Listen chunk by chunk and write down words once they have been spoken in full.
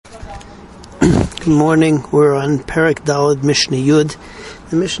Good morning. We're on Perek Daled Mishnah Yud.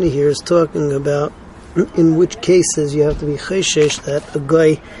 The Mishnah here is talking about in which cases you have to be chayshesh that a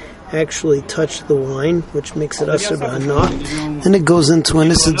guy actually touched the wine, which makes it asur b'hana. Then it goes into an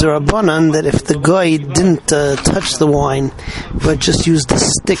issur d'Rabbanan that if the guy didn't touch the wine, but just used a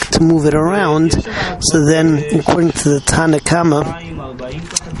stick to move it around, so then, according to the Tana Kama,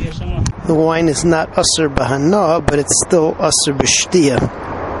 the wine is not asur b'hana, but it's still asur b'shtiyah.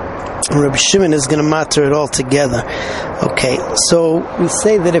 Rabbi Shimon is going to matter it all together. Okay, so we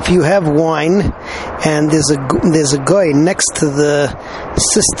say that if you have wine and there's a guy next to the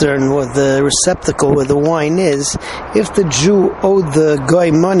cistern or the receptacle where the wine is, if the Jew owed the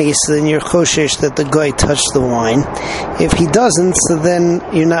guy money, so then you're choshesh that the guy touched the wine. If he doesn't, so then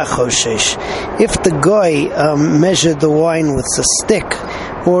you're not choshesh. If the guy measured the wine with a stick,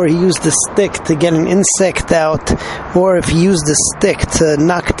 or he used a stick to get an insect out, or if he used a stick to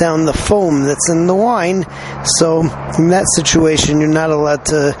knock down the foam that's in the wine, so in that situation you're not allowed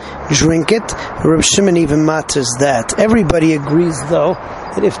to drink it. Reb Shimon even matters that. Everybody agrees though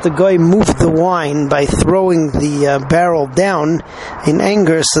that if the guy moved the wine by throwing the barrel down in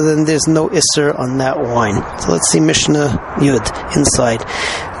anger, so then there's no issur on that wine. So let's see Mishnah Yud inside.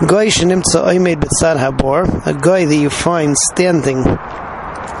 Guy shenimtza oimed b'tzad habor, a guy that you find standing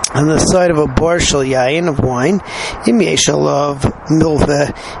on the side of a bar shel yayin of wine, im yeshalav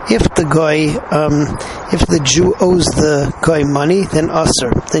milveh. If the guy, if the Jew owes the guy money, then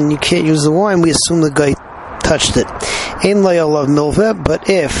asur. Then you can't use the wine. We assume the guy touched it. Ein layalav milveh. But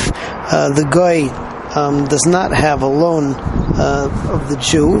if the guy does not have a loan of the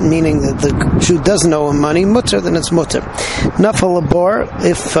Jew, meaning that the Jew doesn't owe him money, mutter, then it's mutter. Nafal labor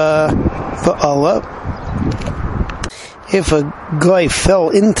if ba'ala. If a guy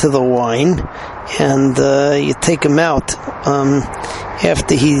fell into the wine and you take him out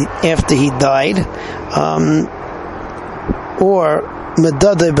after he died, or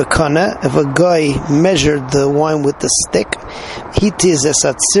medade bekana, if a guy measured the wine with the stick, hitiz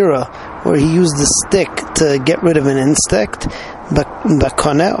esatzira, where he used the stick to get rid of an insect,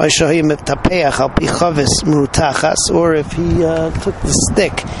 bakana, or if he took the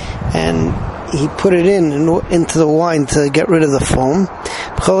stick and he put it into the wine to get rid of the foam.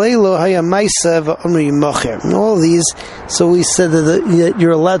 And all these, so we said that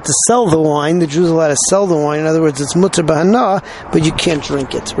you're allowed to sell the wine, the Jews are allowed to sell the wine, in other words, it's mutar b'hana, but you can't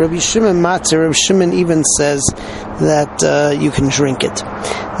drink it. Rabbi Shimon matzah, Rabbi Shimon even says that you can drink it.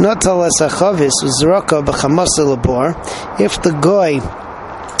 If the guy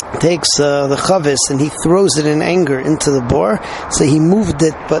takes the chavis and he throws it in anger into the bar, so he moved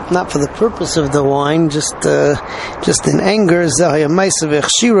it, but not for the purpose of the wine, just in anger. This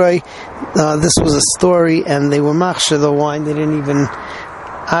was a story, and they were machshir the wine. They didn't even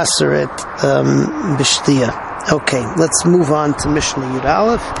asur it b'shtiyah. Okay, let's move on to Mishnah Yud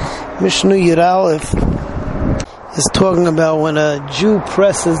Aleph. Mishnah Yud Aleph is talking about when a Jew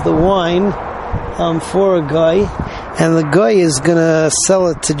presses the wine for a guy, and the guy is going to sell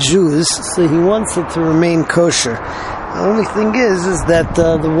it to Jews, so he wants it to remain kosher. The only thing is that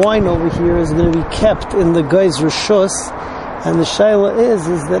the wine over here is going to be kept in the guy's rishus, and the shaila is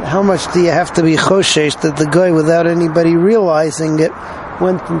that how much do you have to be choshesh that the guy, without anybody realizing it,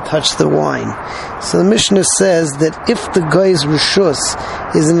 went and touched the wine. So the Mishnah says that if the guy's rishus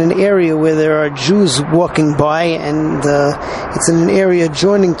is in an area where there are Jews walking by, and it's in an area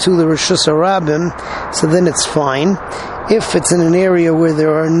joining to the rishus harabim, so then it's fine. If it's in an area where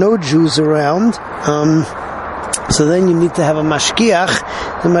there are no Jews around, so then you need to have a mashgiach.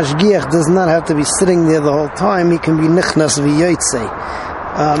 The mashgiach does not have to be sitting there the whole time. He can be nichnas v'yotzei.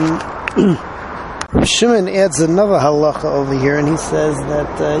 Shimon adds another halacha over here, and he says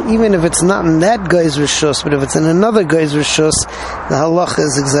that even if it's not in that guy's rishus, but if it's in another guy's rishus, the halacha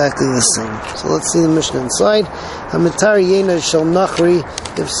is exactly the same. So let's see the Mishnah inside. Hamitari yena shel nachri,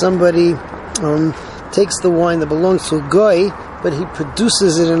 if somebody takes the wine that belongs to a guy, but he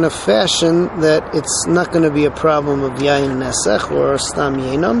produces it in a fashion that it's not going to be a problem of yayin nesech or stam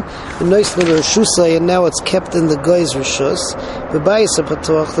yainam. And now it's kept in the guy's rishus. The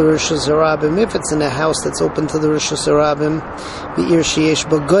rishus harabim, if it's in a house that's open to the rishus harabim, be'ir sheyesh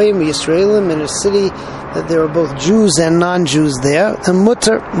b'goyim Yisraelim, in a city that there are both Jews and non-Jews there, and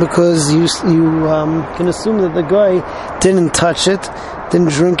mutter, because you can assume that the guy didn't touch it, didn't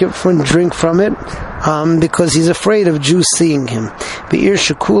drink from it, because he's afraid of Jews seeing him. Be'ir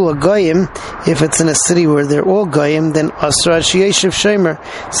shekula goyim, if it's in a city where they're all goyim, then asur ad sheyeshiv shomer.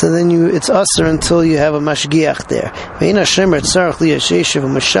 So then it's asur until you have a mashgiach there. Ve'ina shomer tzarich li sheyeshiv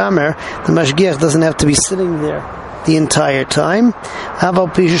u'mashamer. The mashgiach doesn't have to be sitting there the entire time.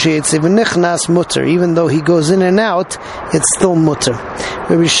 Even though he goes in and out, it's still mutter.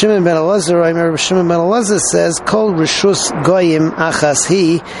 Rabbi Shimon ben Elazar says, Kol Rishus Goyim Achas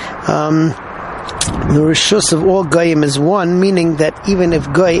Hi. The Rishus of all Goyim is one, meaning that even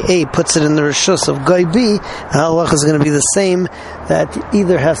if Goy A puts it in the Rishus of Goy B, the halacha is going to be the same, that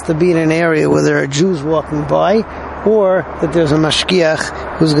either has to be in an area where there are Jews walking by, or that there's a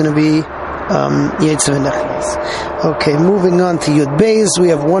mashkiach who's going to be Yetzav Nechnas. Okay, moving on to Yud Beis, we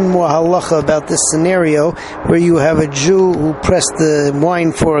have one more halacha about this scenario where you have a Jew who pressed the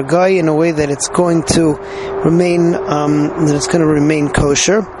wine for a guy in a way that it's going to remain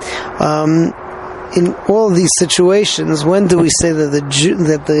kosher. In all these situations, when do we say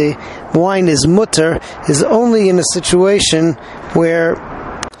that the wine is mutter? Is only in a situation where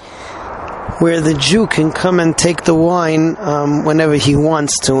the Jew can come and take the wine whenever he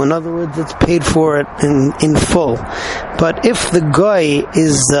wants to. In other words, it's paid for it in full. But if the guy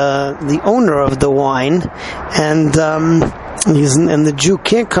is the owner of the wine and the Jew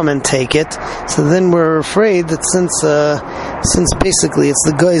can't come and take it, so then we're afraid that since basically it's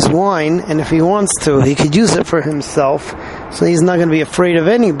the guy's wine, and if he wants to, he could use it for himself, so he's not going to be afraid of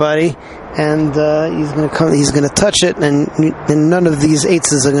anybody, and he's going to touch it, and none of these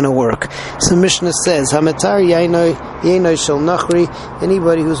eitzes are going to work. So Mishnah says, Hamatar yainoi shel nachri,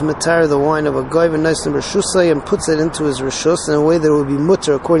 anybody who's matar the wine of a guy v'nais rishusay and puts it into his rishus in a way that it would be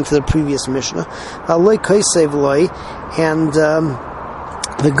mutter according to the previous Mishnah. Aloi kaisev loi, and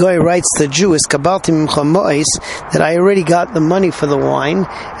the guy writes to the Jew, that I already got the money for the wine,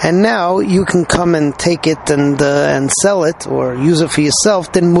 and now you can come and take it and sell it or use it for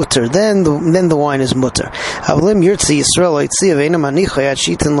yourself. Then mutter. Then the wine is mutter. But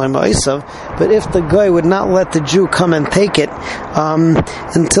if the guy would not let the Jew come and take it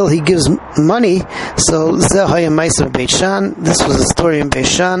until he gives money, so this was a story in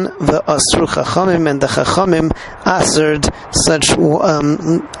Beishan. The Asru Chachamim, and the Chachamim answered such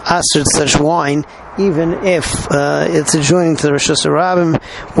wine, even if it's adjoining to the Rishus Rabbim,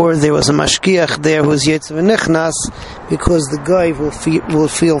 or there was a mashkiach there who's Yetzav Nechnas, because the guy will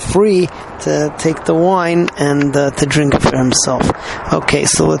feel free to take the wine and to drink it for himself. Okay,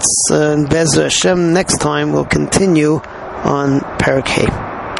 so let's Be'ezer Hashem, next time we'll continue on Perek Hey.